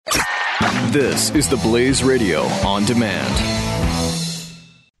This is the Blaze Radio on demand.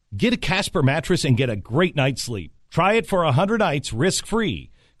 Get a Casper mattress and get a great night's sleep. Try it for 100 nights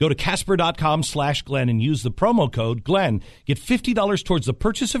risk-free. Go to Casper.com/Glenn and use the promo code Glenn. Get $50 towards the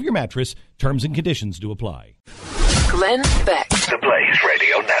purchase of your mattress. Terms and conditions do apply. Glenn Beck. The Blaze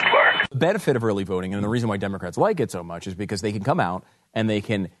Radio Network. The benefit of early voting, and the reason why Democrats like it so much, is because they can come out and they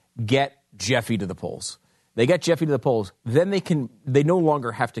can get Jeffy to the polls. They get Jeffy to the polls, then they no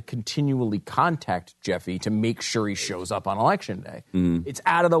longer have to continually contact Jeffy to make sure he shows up on Election Day. It's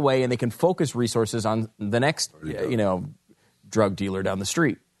out of the way, and they can focus resources on the next, drug dealer down the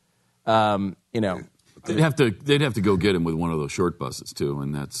street. They'd have to go get him with one of those short buses too,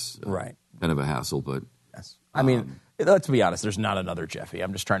 and that's right. Kind of a hassle. But yes, I mean, let's be honest. There's not another Jeffy.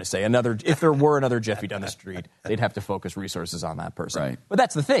 I'm just trying to say if there were another Jeffy down the street, they'd have to focus resources on that person. Right. But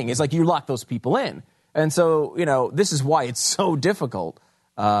that's the thing. Is like you lock those people in. And so, this is why it's so difficult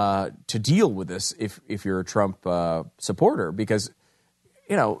to deal with this if you're a Trump supporter, because,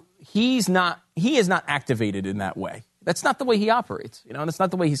 he is not activated in that way. That's not the way he operates, and it's not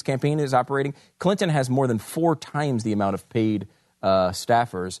the way his campaign is operating. Clinton has more than 4 times the amount of paid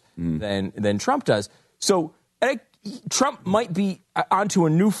staffers than Trump does. So Trump might be onto a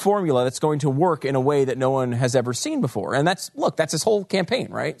new formula that's going to work in a way that no one has ever seen before. And that's his whole campaign,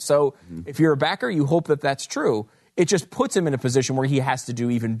 right? So if you're a backer, you hope that that's true. It just puts him in a position where he has to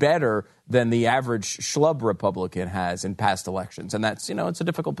do even better than the average schlub Republican has in past elections. And that's, it's a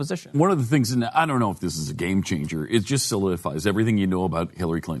difficult position. One of the things, and I don't know if this is a game changer, it just solidifies everything you know about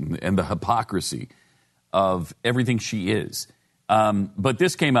Hillary Clinton and the hypocrisy of everything she is. But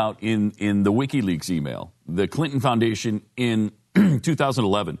this came out in the WikiLeaks email. The Clinton Foundation in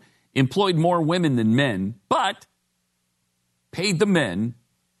 2011 employed more women than men, but paid the men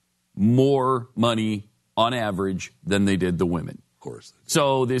more money on average than they did the women. Of course.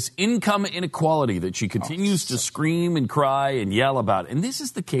 So this income inequality that she continues to scream and cry and yell about, and this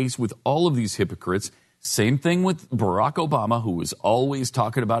is the case with all of these hypocrites. Same thing with Barack Obama, who was always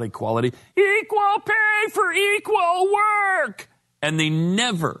talking about equality. Equal pay for equal work. And they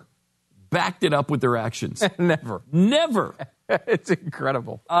never backed it up with their actions. Never. It's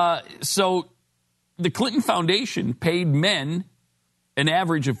incredible. So the Clinton Foundation paid men an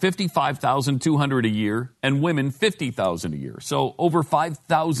average of $55,200 a year and women $50,000 a year. So over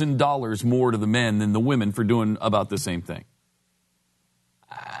 $5,000 more to the men than the women for doing about the same thing.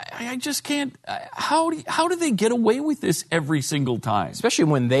 I just can't. How do they get away with this every single time? Especially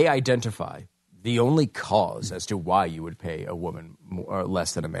when they identify the only cause as to why you would pay a woman more,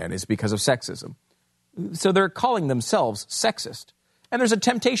 less than a man is because of sexism. So they're calling themselves sexist. And there's a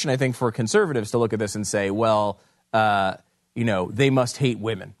temptation, I think, for conservatives to look at this and say, well, they must hate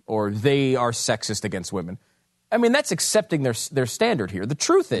women or they are sexist against women. I mean, that's accepting their standard here. The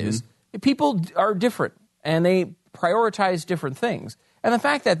truth is people are different and they prioritize different things. And the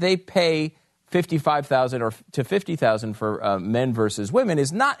fact that they pay $55,000 or to $50,000 for men versus women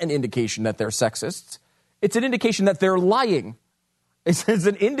is not an indication that they're sexists. It's an indication that they're lying. It's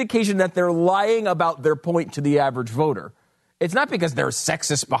an indication that they're lying about their point to the average voter. It's not because they're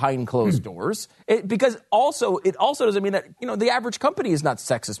sexist behind closed doors. Because it also doesn't mean that the average company is not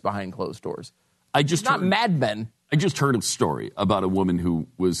sexist behind closed doors. It's not Mad Men. I just heard a story about a woman who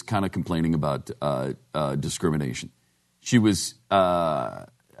was kind of complaining about discrimination. She was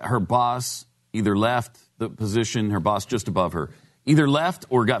her boss either left the position, her boss just above her, either left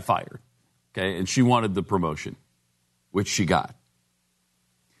or got fired, okay? And she wanted the promotion, which she got.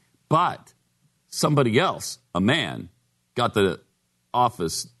 But somebody else, a man, got the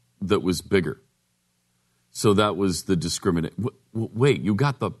office that was bigger. So that was the discrimination. Wait, you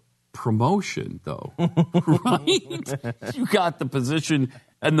got the promotion, though, right? You got the position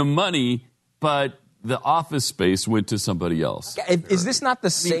and the money, but the office space went to somebody else. Is this not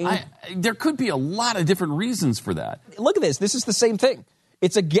the same? There could be a lot of different reasons for that. Look at this. This is the same thing.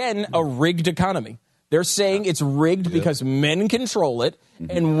 It's, again, a rigged economy. They're saying it's rigged because men control it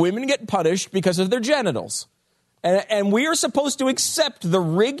and women get punished because of their genitals. And we are supposed to accept the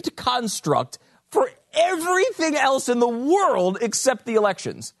rigged construct for everything else in the world except the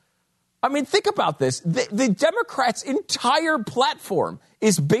elections. I mean, think about this. The Democrats' entire platform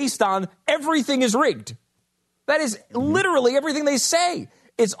is based on everything is rigged. That is literally everything they say.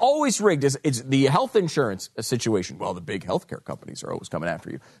 It's always rigged. It's the health insurance situation. Well, the big healthcare companies are always coming after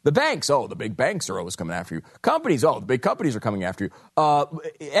you. The banks, the big banks are always coming after you. Companies, the big companies are coming after you.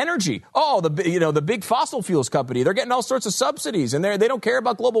 Energy, the big fossil fuels company, they're getting all sorts of subsidies, and they don't care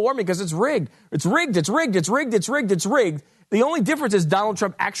about global warming because it's rigged. It's rigged. It's rigged. It's rigged. It's rigged. It's rigged. The only difference is Donald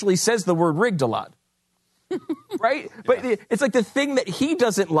Trump actually says the word rigged a lot. Right? But it's like the thing that he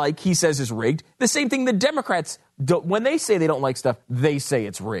doesn't like, he says is rigged. The same thing the Democrats, when they say they don't like stuff, they say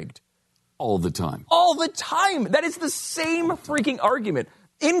it's rigged. All the time. All the time. That is the same freaking argument.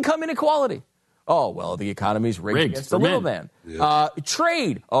 Income inequality. Oh, well, the economy's rigged against the little man. Yeah.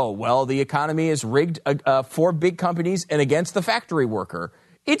 Trade. Oh, well, the economy is rigged for big companies and against the factory worker.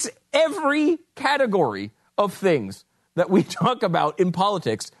 It's every category of things that we talk about in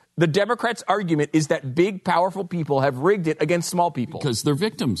politics. The Democrats' argument is that big, powerful people have rigged it against small people. Because they're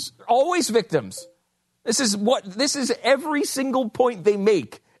victims. They're always victims. This is every single point they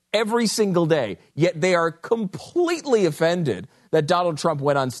make every single day. Yet they are completely offended that Donald Trump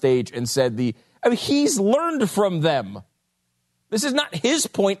went on stage and said he's learned from them. This is not his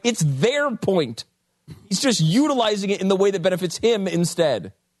point. It's their point. He's just utilizing it in the way that benefits him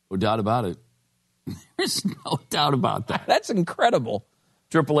instead. No doubt about it. There's no doubt about that. That's incredible.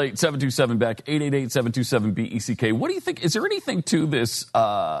 888-727-BECK, 888-727-BECK. What do you think? Is there anything to this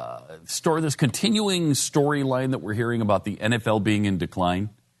story, this continuing storyline that we're hearing about the NFL being in decline?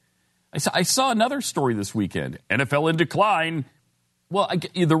 I saw another story this weekend. NFL in decline. Well,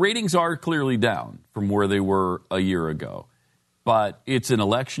 the ratings are clearly down from where they were a year ago. But it's an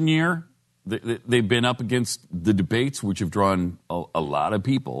election year. They've been up against the debates, which have drawn a lot of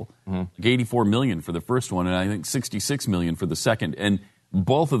people. Like 84 million for the first one, and I think 66 million for the second. And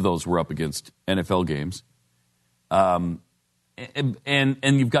both of those were up against NFL games. And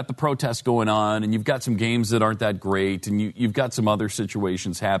you've got the protests going on, and you've got some games that aren't that great, and you've got some other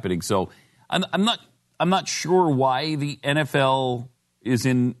situations happening. So I'm not sure why the NFL is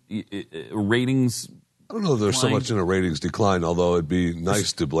in ratings. I don't know if there's so much in a ratings decline, although it'd be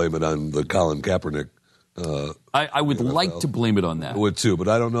nice to blame it on the Colin Kaepernick. I would like to blame it on that. I would too, but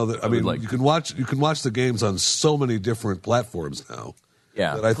I don't know that. I mean, you can watch the games on so many different platforms now.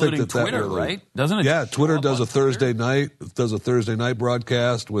 Yeah, that I think that Twitter, really, right? Doesn't it? Yeah, Twitter does a Thursday night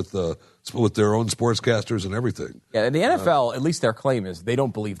broadcast with their own sportscasters and everything. Yeah, and the NFL, at least their claim is they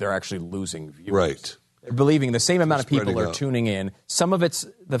don't believe they're actually losing viewers. Right. They're believing the same amount of people are out. tuning in. Some of it's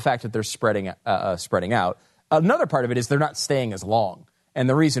the fact that they're spreading out. Another part of it is they're not staying as long. And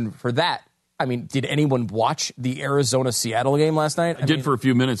the reason for that, I mean, did anyone watch the Arizona-Seattle game last night? I did for a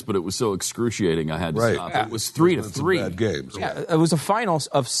few minutes, but it was so excruciating I had to stop. Yeah. It was 3-3. Bad games. Yeah, it was a finals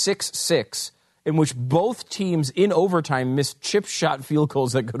of 6-6 in which both teams in overtime missed chip shot field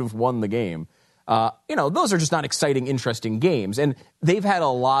goals that could have won the game. Those are just not exciting, interesting games. And they've had a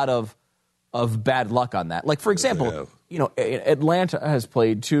lot of bad luck on that. Like, for example, Atlanta has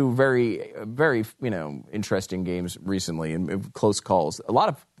played two very, very, interesting games recently and close calls.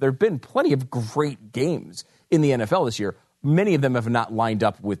 There have been plenty of great games in the NFL this year. Many of them have not lined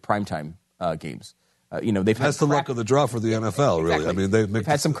up with primetime games. That's the luck of the draw for the NFL, really. Exactly. I mean, they've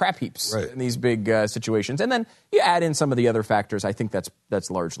had some crap heaps in these big situations. And then you add in some of the other factors. I think that's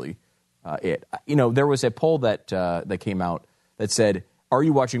largely it. There was a poll that came out that said, are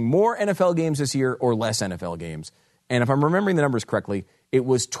you watching more NFL games this year or less NFL games? And if I'm remembering the numbers correctly, it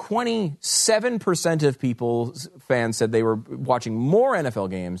was 27% of fans said they were watching more NFL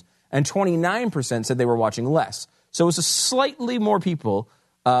games, and 29% said they were watching less. So it was a slightly more people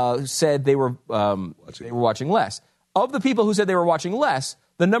said they were watching less. Of the people who said they were watching less,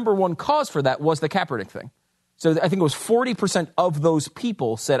 the number one cause for that was the Kaepernick thing. So I think it was 40% of those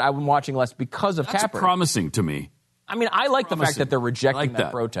people said I'm watching less because of Kaepernick. That's promising to me. I mean, I like the fact that they're rejecting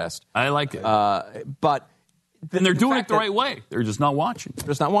that protest. I like it. But and they're doing it the right way. They're just not watching.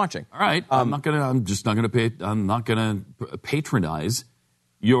 Just not watching. All right. I'm not gonna patronize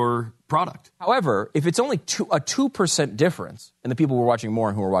your product. However, if it's only a 2% difference in the people who are watching more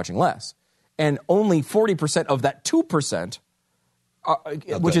and who are watching less, and only 40% of that 2%,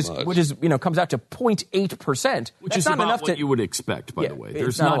 which is comes out to 0.8%, which is about what you would expect. By the way,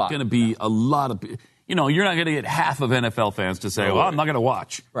 there's not going to be a lot of. You're not going to get half of NFL fans to say, I'm not going to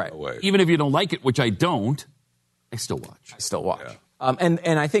watch. Right. Even if you don't like it, which I don't, I still watch. Yeah.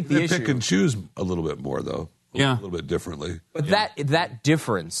 And I think the issue... They pick and choose a little bit more, though. A little bit differently. But that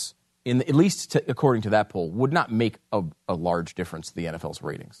difference, at least according to that poll, would not make a large difference to the NFL's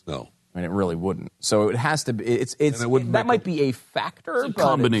ratings. No. I mean, it really wouldn't. So it has to be... that might be a factor, it's a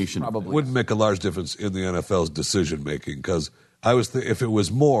combination. It wouldn't make a large difference in the NFL's decision-making, because if it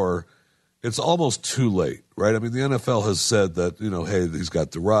was more... It's almost too late, right? I mean, the NFL has said that, hey, he's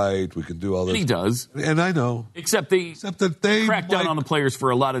got the right, we can do all this. And he does. And I know. Except that they crack down on the players for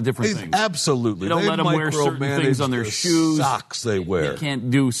a lot of different things. Absolutely. They don't let them wear certain things on their shoes. Socks they wear. They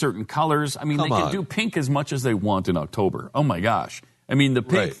can't do certain colors. I mean, they can do pink as much as they want in October. Oh, my gosh. I mean, the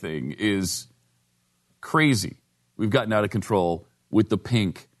pink thing is crazy. We've gotten out of control with the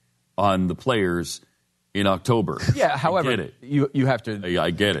pink on the players. in October. Yeah, however, I get it. You have to.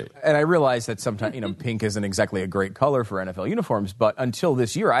 I get it. And I realize that sometimes, pink isn't exactly a great color for NFL uniforms, but until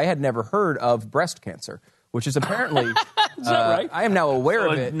this year, I had never heard of breast cancer, which is apparently. Is that right? I am now aware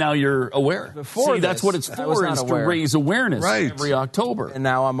of it. Now you're aware. Before that's what it's for, is to raise awareness every October. And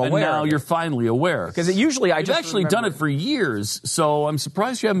now I'm aware. And now you're finally aware. Because usually You've actually done it for years, so I'm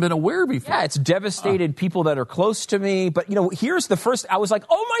surprised you haven't been aware before. Yeah, it's devastated people that are close to me. But, here's the first. I was like,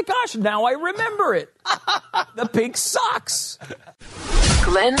 oh, my gosh, now I remember it. The pink socks.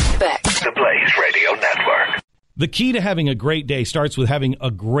 Glenn Beck. The Blaze Radio Network. The key to having a great day starts with having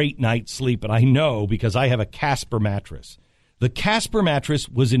a great night's sleep, and I know because I have a Casper mattress. The Casper mattress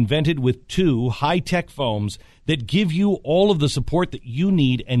was invented with 2 high-tech foams that give you all of the support that you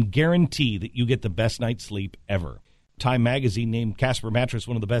need and guarantee that you get the best night's sleep ever. Time magazine named Casper mattress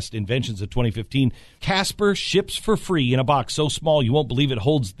one of the best inventions of 2015. Casper ships for free in a box so small you won't believe it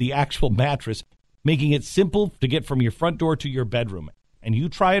holds the actual mattress, making it simple to get from your front door to your bedroom. And you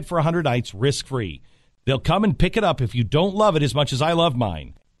try it for 100 nights risk-free. They'll come and pick it up if you don't love it as much as I love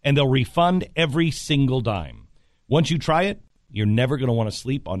mine, and they'll refund every single dime. Once you try it, you're never going to want to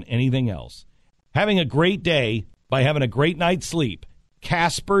sleep on anything else. Having a great day by having a great night's sleep.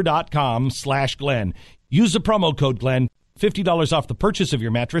 Casper.com/Glenn. Use the promo code Glenn. $50 off the purchase of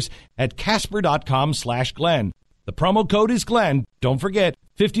your mattress at Casper.com/Glenn. The promo code is Glenn. Don't forget,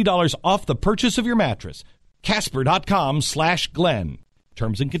 $50 off the purchase of your mattress. Casper.com/Glenn.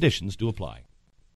 Terms and conditions do apply.